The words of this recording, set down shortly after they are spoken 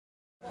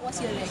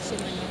was your reaction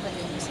when you heard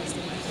the news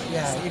yesterday?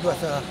 Yeah, it was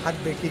a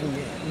heartbreaking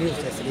news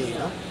yesterday,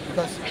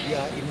 because we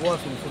are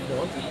involved in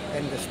football,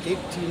 and the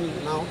state team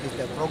now is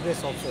the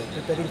progress of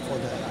preparing for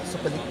the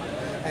Super League,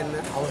 and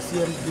our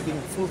CM giving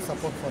full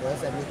support for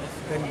us. And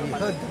when we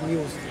heard the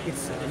news,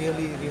 it's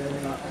really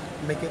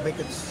make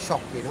it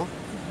shock,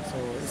 So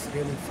it's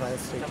really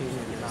frustrating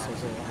and it's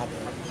also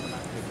heartbreaking.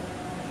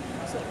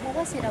 So what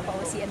was it about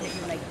our CM that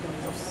you liked the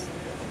most?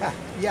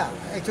 Yeah,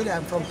 actually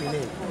I'm from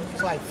Penang.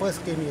 So I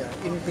first came here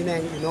in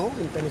Penang,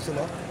 in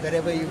Peninsula.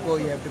 Wherever you go,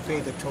 you have to pay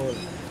the toll.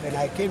 When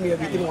I came here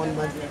within 1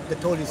 month, the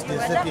toll is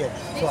disappeared.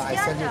 So I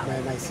salute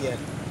my CM,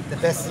 the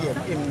best CM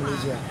in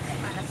Malaysia.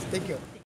 Thank you.